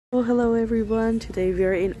Oh, hello everyone. Today we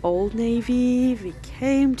are in Old Navy. We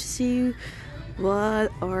came to see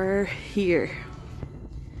what are here.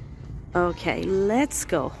 Okay, let's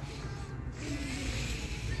go.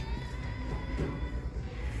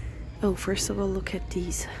 Oh, first of all, look at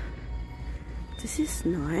these. This is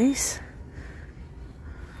nice.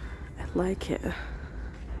 I like it.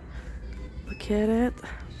 Look at it.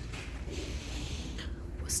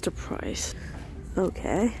 What's the price?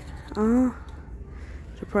 Okay.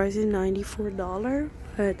 The price is $94,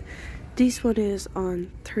 but this one is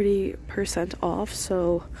on 30% off,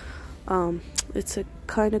 so it's a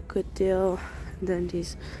kind of good deal. And then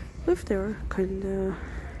these, if they're kind of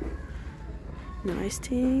nice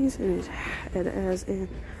things, and it has in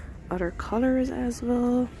other colors as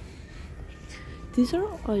well. These are,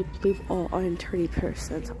 I believe, all on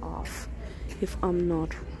 30% off, if I'm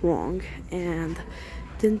not wrong. And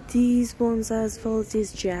then these ones as well,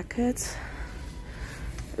 these jackets.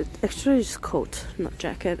 Actually, it's coat, not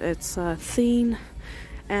jacket. It's thin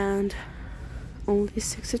and only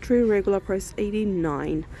 63. Regular price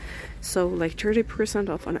 89, so like 30%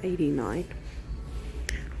 off on 89.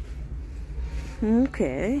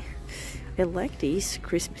 Okay, I like these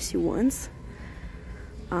Christmassy ones.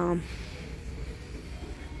 And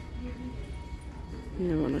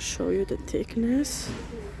I want to show you the thickness,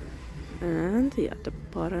 and yeah, the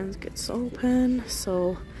buttons gets open,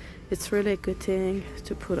 so it's really a good thing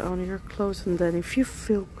to put on your clothes. And then if you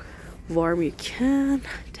feel warm, you can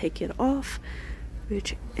take it off,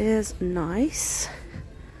 which is nice.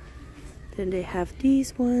 Then they have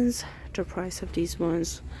these ones. The price of these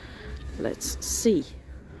ones, let's see.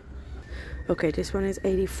 Okay, this one is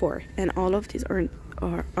 84, and all of these are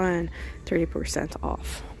on 30%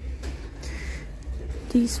 off.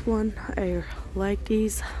 These one, I like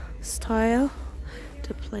these style,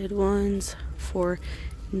 the plaid ones, for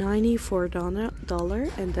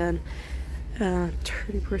 $94, and then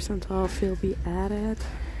 30% off will be added.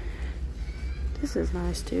 This is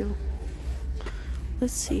nice too.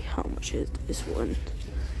 Let's see how much is this one.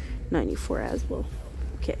 94 as well.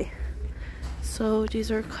 Okay, so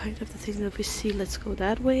these are kind of the things that we see. Let's go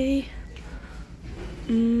that way.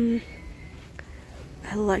 I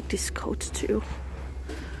like this coat too.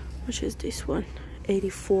 How much is this one?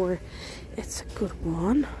 84. It's a good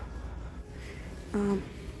one.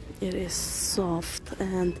 It is soft,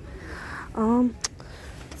 and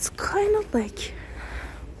it's kind of like,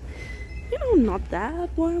 you know, not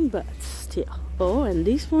that warm, but still. Oh, and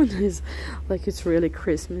this one is like, it's really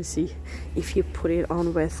Christmassy. If you put it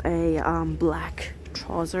on with a black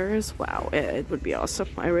trousers, wow, it would be awesome.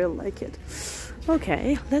 I really like it.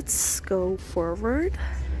 Okay, let's go forward.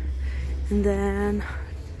 And then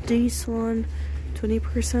this one,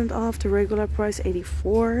 20% off, the regular price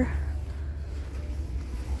 84.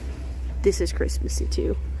 This is Christmassy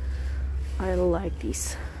too. I like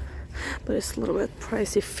these, but it's a little bit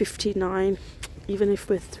pricey, 59, even if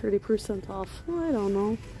with 30% off. I don't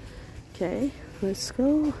know. Okay, let's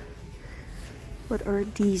go. What are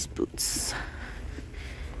these boots?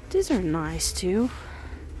 These are nice too.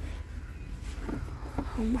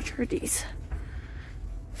 How much are these?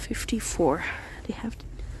 54. They have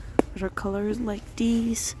other colors like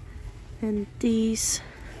these and these.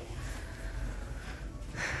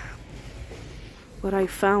 What I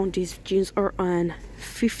found, these jeans are on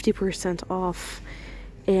 50% off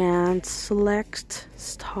and select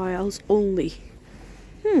styles only.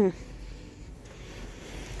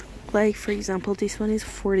 Like, for example, this one is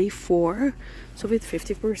 44, so with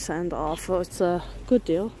 50% off, so it's a good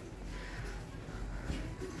deal.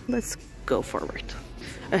 Let's go forward.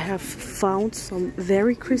 I have found some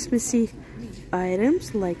very Christmassy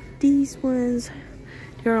items like these ones.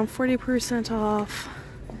 They're on 40% off.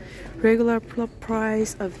 Regular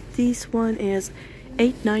price of this one is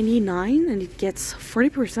 $8.99, and it gets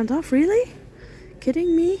 40% off. Really?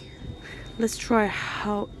 Kidding me? Let's try.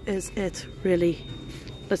 How is it really?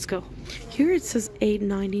 Let's go. Here it says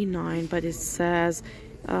 $8.99, but it says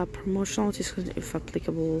promotional discount if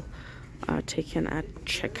applicable, taken at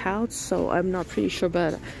checkout. So I'm not pretty sure,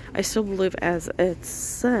 but I still believe, as it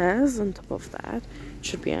says on top of that, it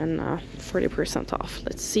should be on 40% off.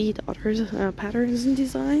 Let's see the other patterns and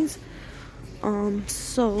designs.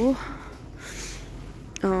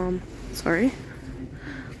 Sorry.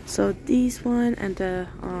 So these one, and the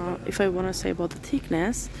if I want to say about the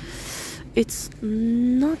thickness, it's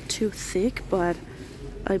not too thick, but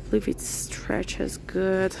I believe it stretches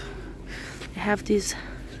good. I have these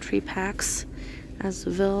 3 packs as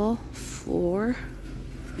well for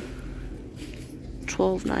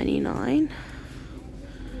 $12.99.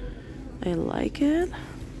 I like it.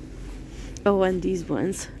 Oh, and these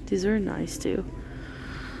ones, these are nice too.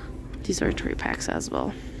 These are 3 packs as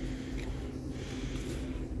well.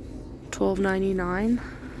 $12.99.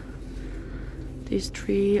 These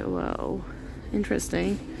 3, wow,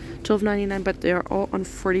 interesting. $12.99, but they are all on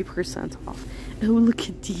 40% off. Oh, look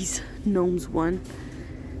at these gnomes one.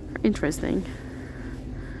 Interesting.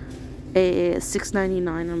 A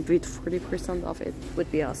 $6.99 and with 40% off, it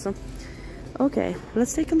would be awesome. Okay,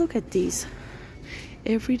 let's take a look at these.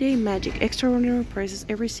 Everyday Magic, extraordinary prices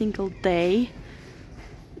every single day.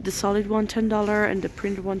 The solid one $10 and the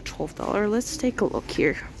printed one $12. Let's take a look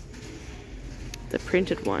here. The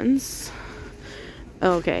printed ones.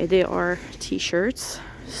 Okay, they are t-shirts.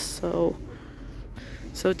 So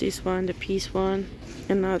this one, the piece one,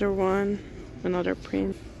 another one, another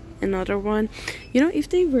print, another one. You know, if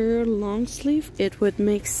they were long sleeve, it would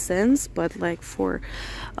make sense, but like for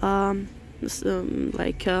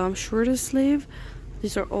shorter sleeve,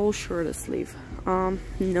 these are all shorter sleeve.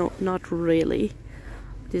 No, not really.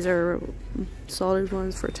 These are solid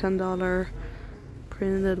ones for $10,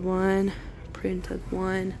 printed one,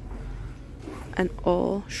 and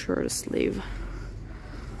all shorter sleeve.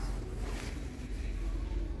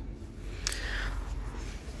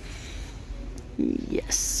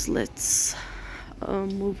 Yes, let's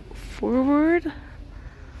move forward.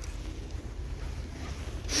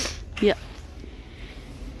 Yeah,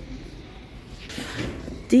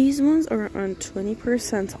 these ones are on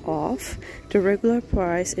 20% off. The regular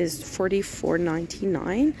price is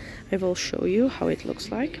 $44.99. I will show you how it looks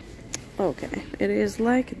like. Okay, it is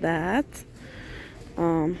like that.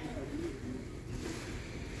 I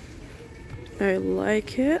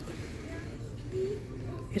like it.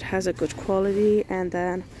 It has a good quality, and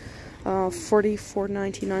then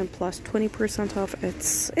 $44.99 plus 20% off.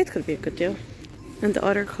 It could be a good deal. And the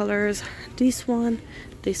other colors, this one,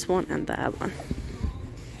 and that one.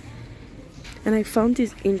 And I found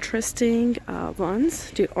these interesting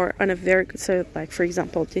ones. They are on a very good sale. Like for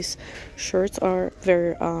example, these shirts are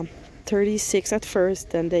very $36 at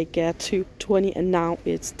first, then they get to $20, and now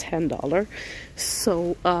it's $10.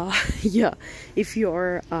 So yeah, if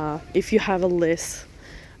you have a list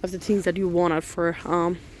of the things that you wanted for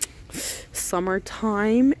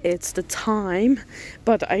summertime, it's the time.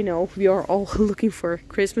 But I know we are all looking for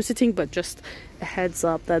Christmassy thing, but just a heads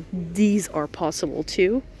up that these are possible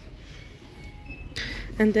too.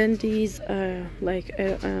 And then these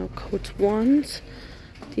coat ones,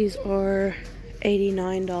 these are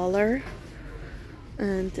 $89,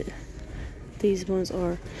 and these ones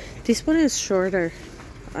are, this one is shorter,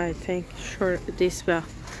 I think, this well,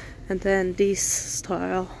 and then this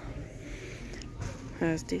style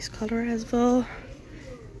has this color as well.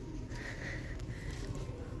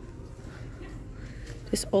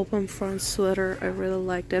 This open front sweater, I really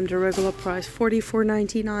like them. The regular price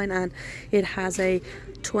 $44.99, and it has a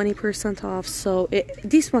 20% off, so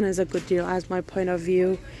this one is a good deal as my point of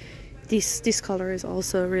view. This color is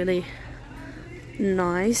also really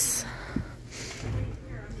nice.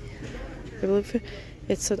 I believe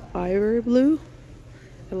it's an ivory blue.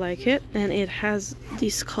 I like it, and it has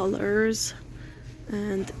these colors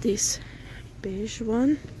and this beige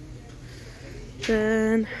one.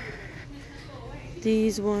 Then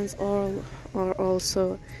these ones are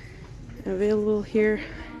also available here.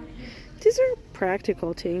 These are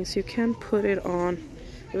practical things. You can put it on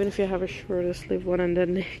even if you have a shorter sleeve one, and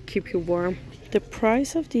then they keep you warm. The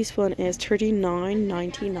price of this one is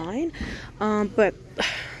 $39.99, but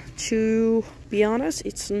to be honest,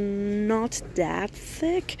 it's not that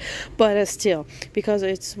thick, but still, because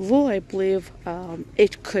it's wool, I believe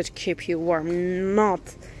it could keep you warm.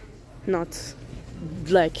 Not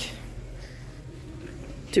like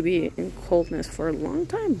to be in coldness for a long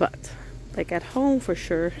time, but like at home for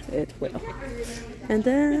sure it will. And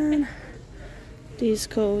then these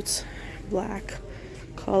coats, black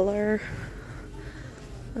color,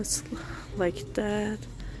 that's like that.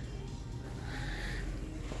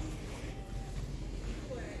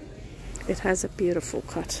 It has a beautiful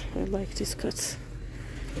cut. I like these cuts,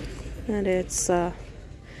 and it's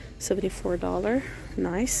 $74.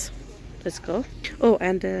 Nice. Let's go. Oh,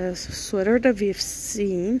 and the sweater that we've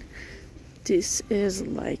seen, this is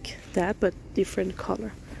like that but different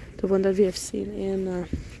color. The one that we have seen in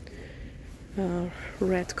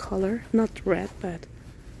red color, not red, but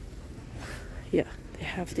yeah, they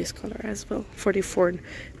have this color as well.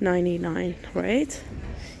 $44.99, right?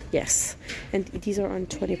 Yes, and these are on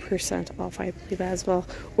 20% off, I believe, as well,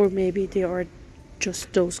 or maybe they are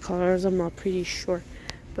just those colors. I'm not pretty sure,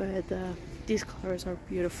 but these colors are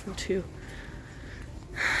beautiful too,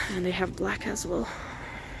 and they have black as well.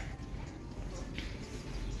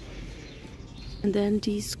 And then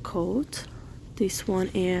this coat, this one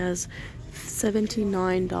is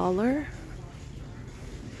 $79.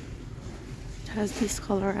 It has this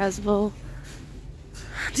color as well.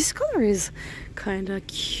 This color is kind of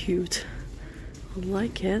cute. I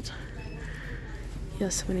like it. Yeah,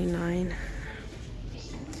 $79.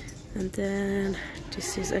 And then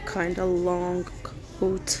this is a kind of long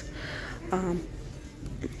coat.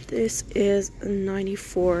 This is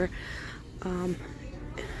 $94.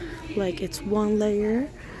 Like it's one layer,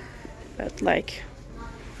 but like,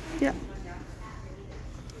 yeah,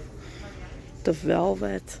 the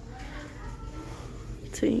velvet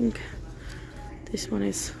thing. This one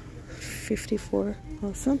is $54.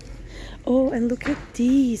 Awesome. Oh, and look at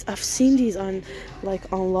these. I've seen these on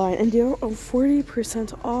like online, and they're on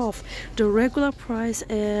 40% off. The regular price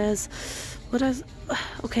is what is,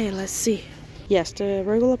 okay, let's see. Yes, the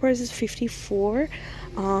regular price is $54.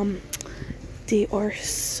 They are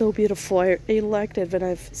so beautiful. I liked it when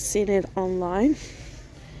I've seen it online.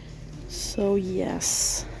 So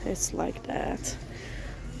yes, it's like that.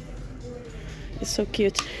 It's so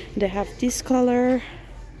cute. They have this color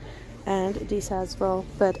and this as well,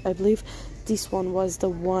 but I believe this one was the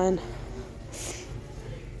one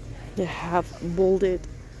they have bolded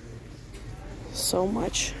so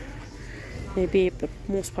much. Maybe the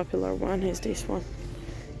most popular one is this one.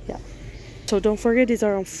 Yeah. So don't forget, these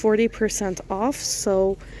are on 40% off.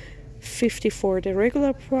 So $54 the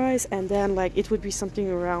regular price, and then like it would be something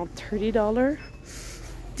around $30.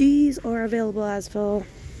 These are available as well.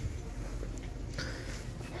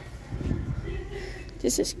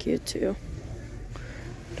 This is cute too.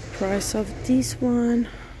 The price of this one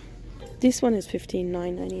is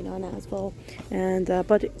 $15.99 as well. And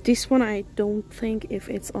but this one I don't think if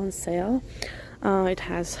it's on sale. It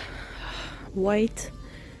has white,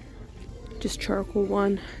 this charcoal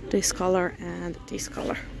one, this color, and this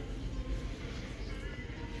color.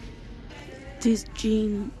 These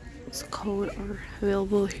jeans coat are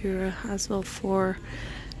available here as well for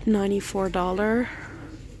 $94.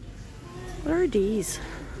 What are these?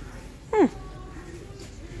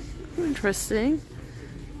 Interesting.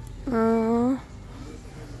 I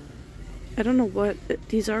don't know what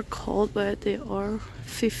these are called, but they are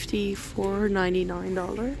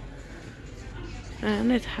 $54.99.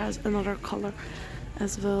 And it has another color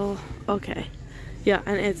as well. Okay, yeah,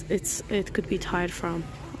 and it could be tied from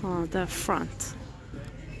the front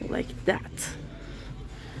like that.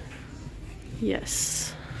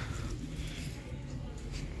 Yes.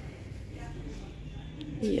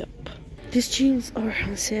 Yep. These jeans are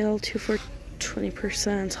on sale too for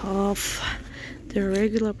 20% off. The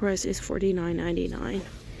regular price is $49.99.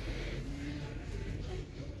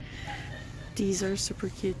 These are super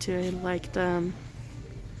cute too. I like them.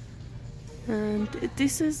 And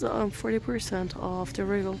this is 40% off. The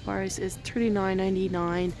regular price is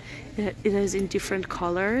 $39.99. It is in different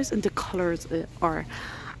colors, and the colors are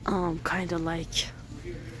kind of like,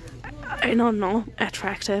 I don't know,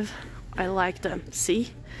 attractive. I like them.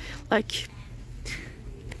 See, like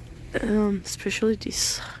especially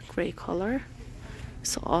this gray color.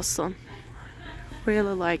 It's awesome.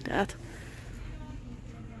 Really like that.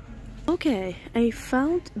 Okay, I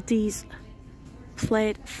found these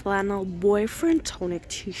plaid flannel boyfriend tonic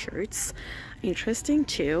t-shirts. Interesting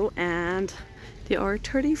too, and they are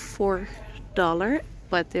 $34,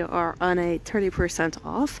 but they are on a 30%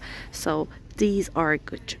 off. So these are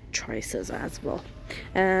good choices as well.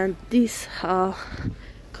 And this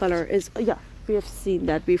color is, yeah, we have seen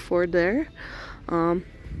that before there.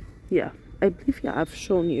 Yeah, I believe, yeah, I've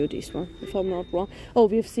shown you this one, if I'm not wrong. Oh,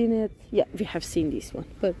 we've seen it. Yeah, we have seen this one,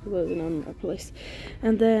 but it was in another place.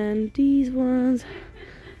 And then these ones,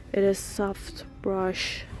 it is soft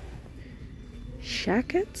brush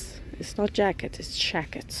jackets. It's not jacket, it's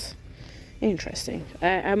jackets. Interesting.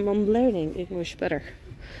 I'm learning English better.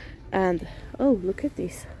 And oh, look at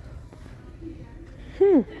this.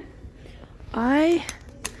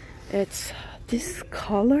 It's this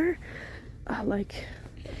color, like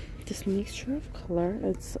this mixture of color.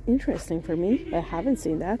 It's interesting for me. I haven't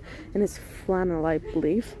seen that, and it's flannel, I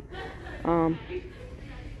believe.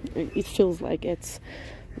 It feels like it's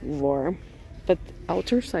warm, but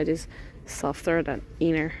outer side is softer than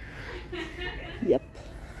inner. Yep.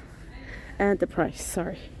 And the price,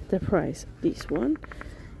 sorry, the price, this one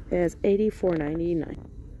is $84.99.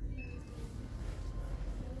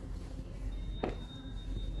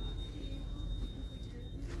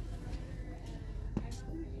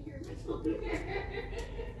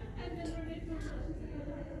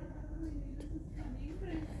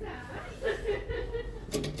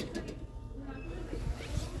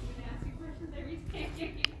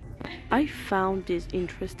 I found this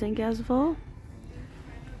interesting as well.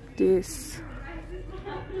 This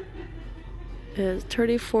is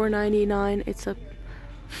 $34.99. It's a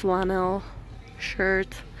flannel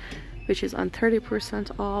shirt which is on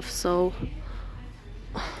 30% off, so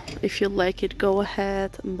if you like it, go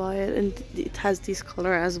ahead and buy it. And it has this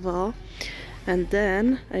color as well. And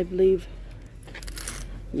then I believe,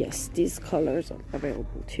 yes, these colors are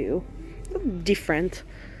available too, different.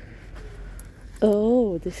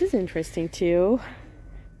 Oh, this is interesting too.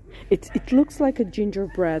 It looks like a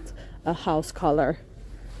gingerbread, a house color,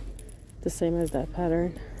 the same as that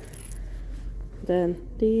pattern. Then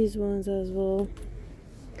these ones as well.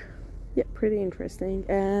 Yeah, pretty interesting.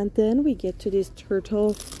 And then we get to these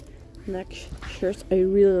turtle neck shirts. I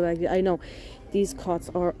really like it. I know these cuts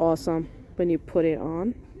are awesome when you put it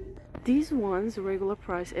on. These ones, the regular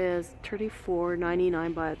price is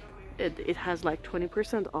 $34.99, but it has like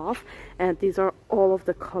 20% off. And these are all of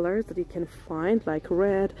the colors that you can find, like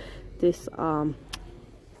red, this brown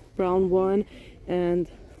one, and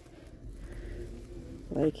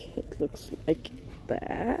like it looks like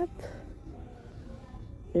that.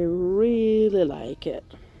 I really like it.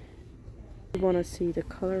 I want to see the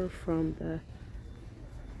color from the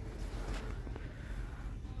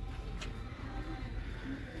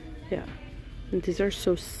yeah, and these are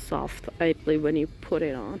so soft, I believe, when you put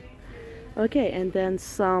it on. Okay, and then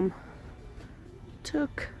some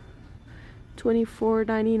took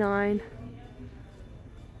 $24.99.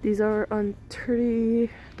 These are on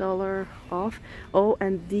 $30 off. Oh,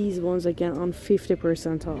 and these ones again on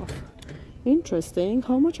 50% off. Interesting.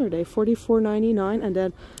 How much are they? $44.99, and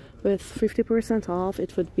then with 50% off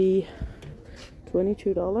it would be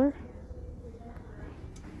 $22.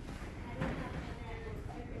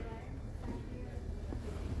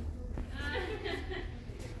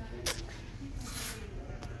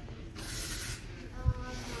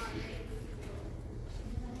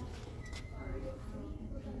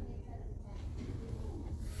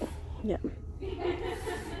 Yeah.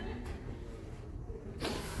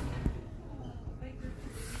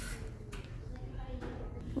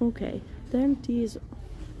 Okay, then these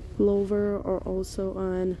pullover are also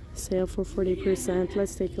on sale for 40%.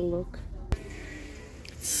 Let's take a look.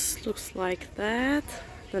 It looks like that,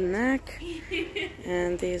 the neck,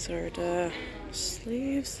 and these are the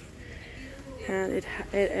sleeves, and it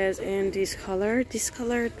is in this color,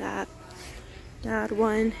 that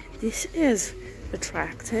one. This is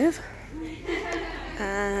attractive,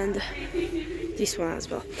 and this one as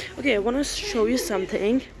well. Okay, I want to show you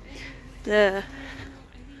something. The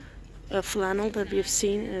flannel that we've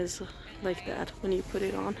seen is like that when you put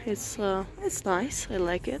it on. It's nice. I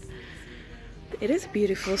like it. It is a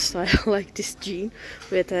beautiful style, like this jean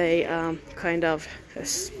with a kind of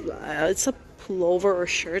it's a pullover or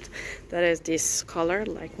shirt that is this color,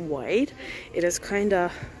 like white. It is kind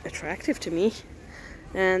of attractive to me.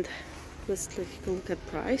 And let's take a look at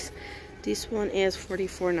price. This one is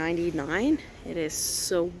 $44.99. It is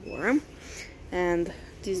so warm. And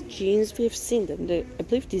these jeans, we've seen them. I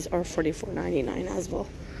believe these are $44.99 as well,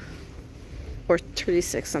 or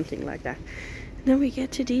 $36, something like that. Then we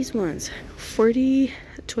get to these ones,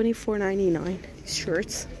 $24.99. These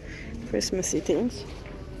shirts, Christmassy things.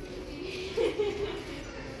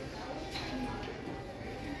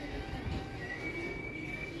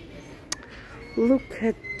 Look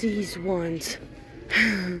at these ones.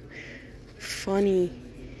 Funny.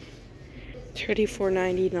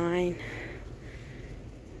 $34.99.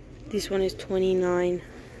 This one is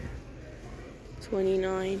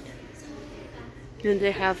 $29.29. Then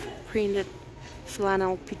they have printed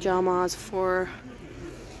flannel pajamas for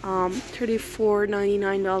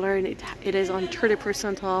 $34.99, and it is on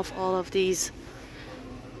 30% off all of these.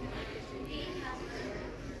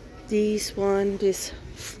 This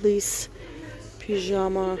fleece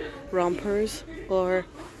pajama rompers are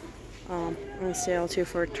on sale too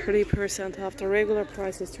for 30% off. The regular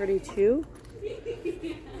price is $32.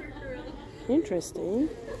 Interesting.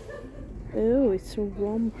 Oh, it's a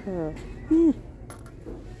romper.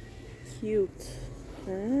 Cute.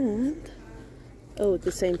 And oh,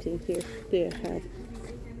 the same thing here. They have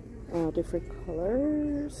different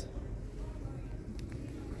colors.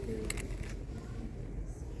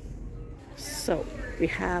 So we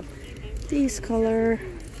have this color.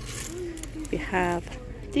 We have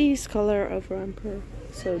this color of romper.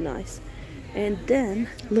 So nice. And then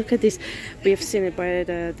look at this. We have seen it by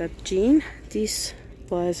the jean. This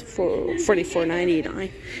was for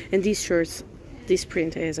 $44.99, and these shirts, this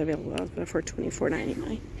print is available for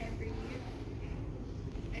 $24.99.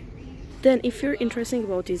 Then if you're interested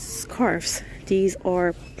about these scarves, these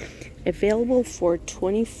are available for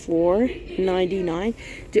 $24.99.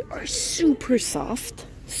 They are super soft,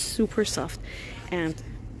 and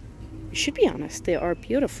you should be honest, they are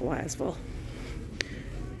beautiful as well.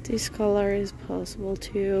 This color is possible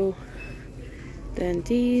too. Then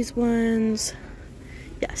these ones.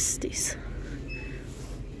 Yes, these.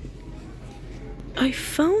 I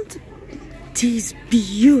found these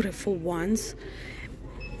beautiful ones.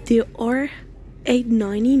 They are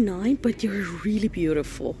 $8.99, but they're really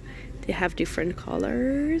beautiful. They have different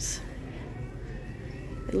colors.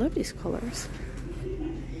 I love these colors.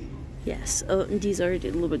 Yes, these are a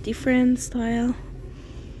little bit different style.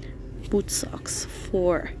 Boot socks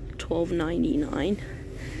for $12.99.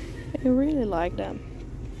 I really like them.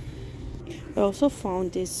 I also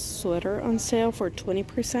found this sweater on sale for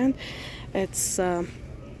 20%. It's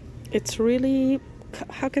really,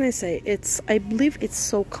 how can I say, I believe it's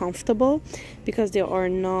so comfortable because they are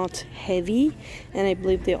not heavy, and I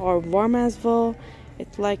believe they are warm as well.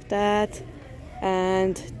 It's like that.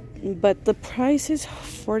 But the price is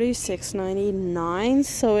 $46.99,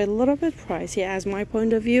 so a little bit pricey as my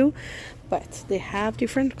point of view. But they have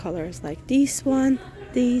different colors, like this one,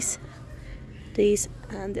 these,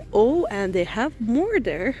 and they have more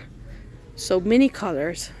there. So many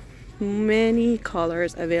colors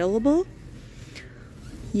available.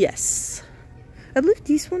 Yes, I believe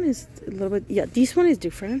this one is a little bit, yeah, this one is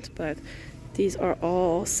different, but these are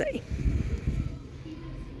all same.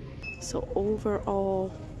 So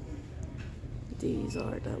overall, these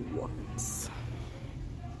are the ones.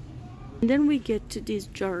 And then we get to these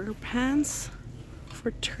jogger pants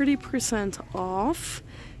for 30% off.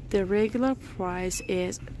 The regular price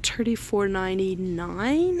is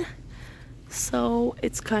 $34.99. So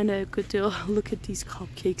it's kind of a good deal. Look at these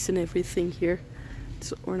cupcakes and everything here.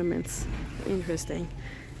 These ornaments, interesting.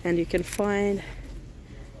 And you can find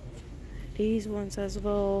these ones as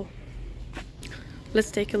well.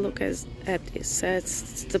 Let's take a look at these sets.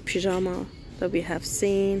 It's the pajama that we have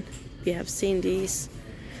seen. We have seen these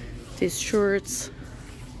shirts.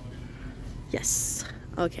 Yes,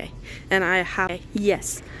 okay. And I have,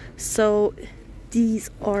 yes. So these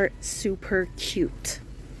are super cute.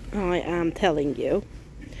 I am telling you.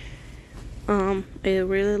 I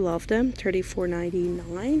really love them.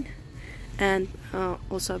 $34.99, and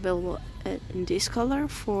also available in this color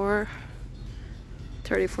for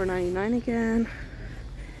 $34.99 again.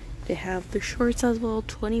 They have the shorts as well,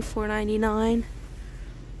 $24.99.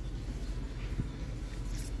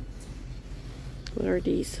 What are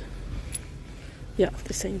these? Yeah,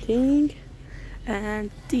 the same thing.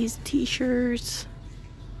 And these t-shirts,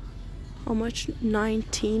 how much?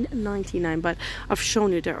 $19.99. But I've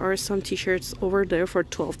shown you there are some t-shirts over there for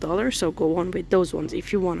 $12, so go on with those ones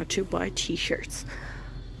if you wanted to buy t-shirts.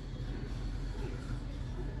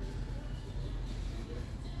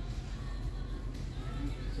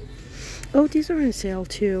 Oh, these are on sale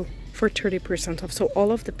too for 30% off. So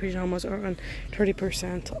all of the pajamas are on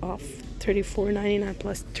 30% off. $34.99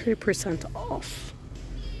 plus 30% off.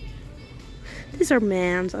 These are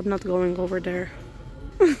men's. I'm not going over there.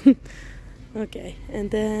 Okay,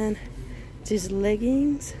 and then these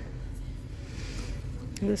leggings.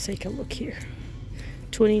 Let's take a look here.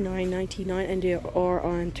 $29.99, and they are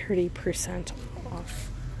on 30% off.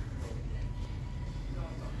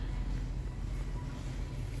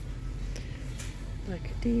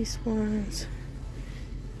 Like these ones,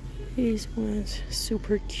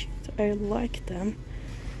 super cute. I like them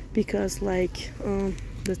because, like,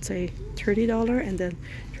 let's say $30 and then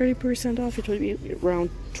 30% off, it would be around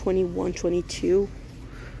 $21, $22.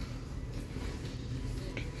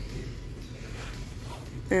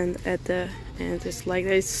 And at the end, it's like,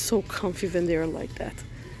 it's so comfy when they're like that.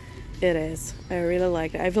 It is. I really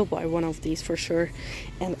like it. I will buy one of these for sure,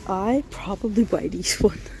 and I probably buy this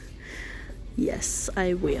one. Yes,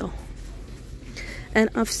 I will. And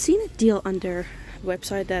I've seen a deal on their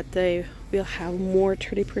website that they will have more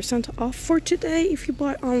 30% off for today if you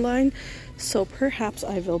buy online. So perhaps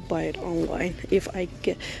I will buy it online if I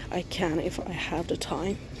can, if I have the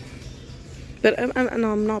time. But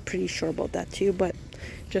I'm not pretty sure about that too, but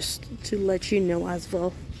just to let you know as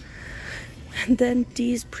well. And then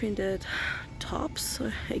these printed tops,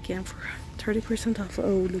 again for 30% off.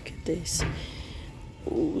 Oh, look at this.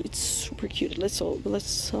 Oh, it's super cute. Let's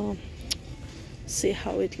see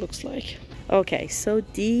how it looks like. Okay, so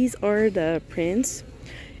these are the prints.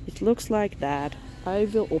 It looks like that. I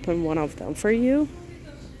will open one of them for you.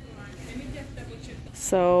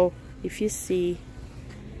 So if you see,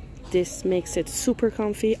 this makes it super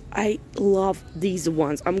comfy. I love these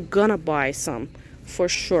ones. I'm gonna buy some for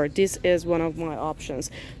sure. This is one of my options.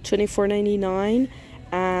 $24.99,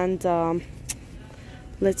 and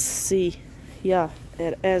let's see. Yeah,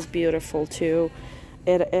 it is beautiful too.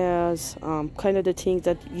 It is kind of the thing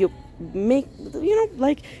that you make, you know,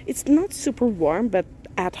 like, it's not super warm, but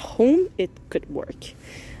at home it could work.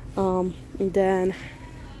 And then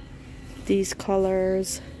these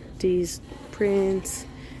colors, these prints,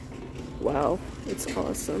 wow, it's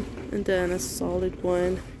awesome. And then a solid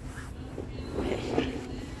one. Okay,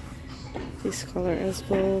 this color as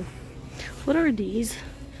well. What are these?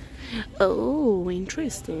 Oh,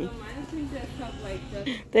 interesting.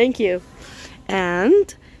 Thank you.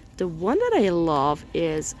 And the one that I love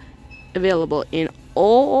is available in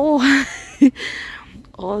all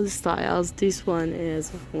all styles. This one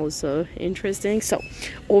is also interesting. So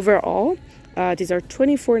overall, these are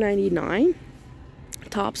 $24.99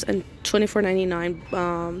 tops and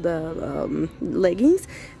 $24.99 the leggings,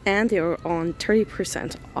 and they are on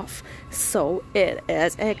 30% off. So it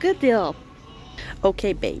is a good deal.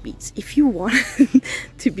 Okay, babies, if you want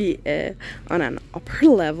to be on an upper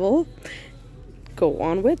level, go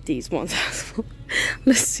on with these ones as well.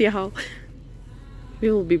 Let's see how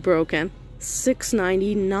we will be broken.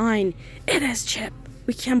 $6.99. It is cheap.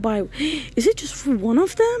 We can buy. Is it just for one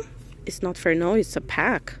of them? It's not fair. No, it's a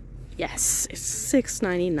pack. Yes, it's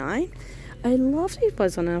 $6.99. I loved it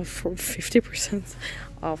was on a for 50%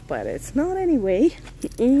 off, but it's not anyway.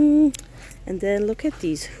 And then look at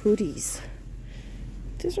these hoodies.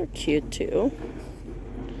 These are cute too.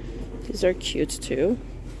 These are cute too.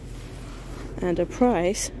 And the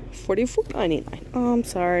price, $44.99. Oh, I'm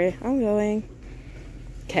sorry. I'm going.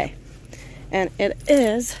 Okay. And it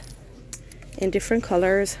is in different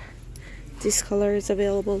colors. This color is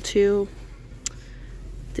available too.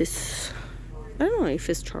 This, I don't know if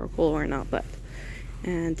it's charcoal or not, but,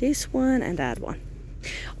 and this one and that one.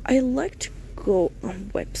 I like to go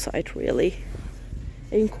on website, really.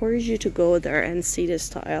 I encourage you to go there and see the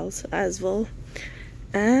styles as well.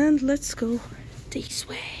 And let's go this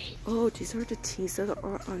way. Oh, these are the things that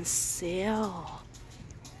are on sale.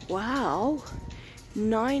 Wow.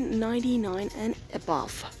 $9.99 and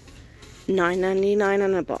above. $9.99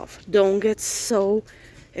 and above. Don't get so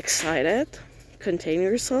excited. Contain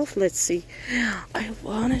yourself. Let's see. I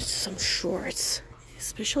wanted some shorts,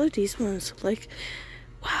 especially these ones. Like,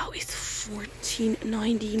 wow, it's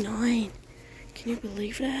 $14.99. Can you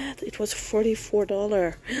believe that? It was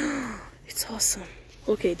 $44. It's awesome.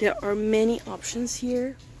 Okay, there are many options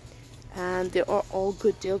here, and they are all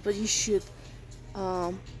good deals, but you should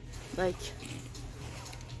like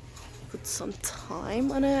put some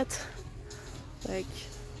time on it. Like,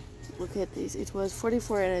 look at this. It was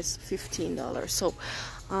 $44 and it's $15. So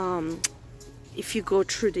if you go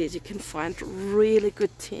through this, you can find really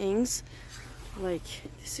good things. Like,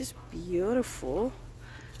 this is beautiful,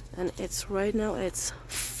 and it's right now it's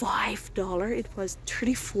 $5. It was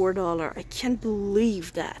 $34. I can't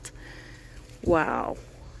believe that. Wow,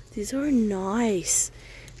 these are nice.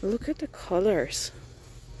 Look at the colors.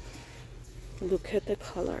 Look at the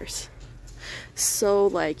colors. So,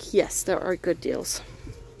 like, yes, there are good deals.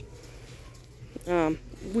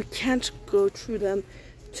 We can't go through them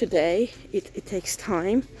today. It takes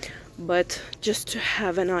time, but just to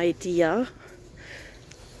have an idea,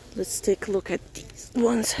 let's take a look at these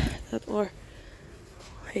ones that are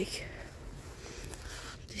like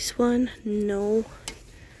this one. No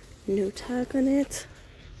tag on it.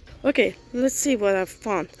 Okay, let's see what I've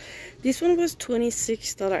found. This one was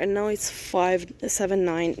 $26 and now it's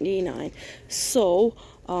 $7.99. So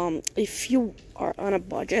if you are on a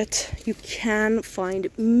budget, you can find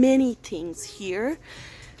many things here.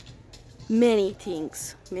 Many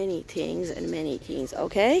things,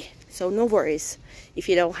 okay? So no worries. If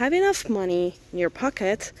you don't have enough money in your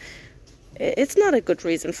pocket, it's not a good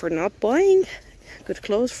reason for not buying good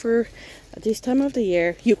clothes for this time of the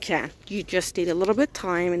year. You can. You just need a little bit of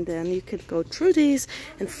time, and then you could go through these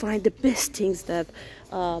and find the best things that,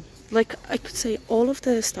 like I could say, all of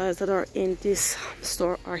the styles that are in this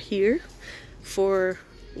store are here for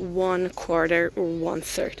 1/4 or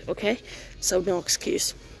 1/3, okay? So no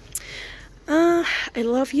excuse. I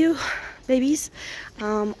love you, babies.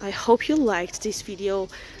 I hope you liked this video.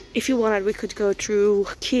 If you wanted, we could go through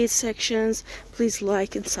kids sections. Please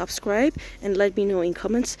like and subscribe and let me know in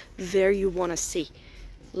comments where you want to see.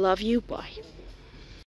 Love you. Bye.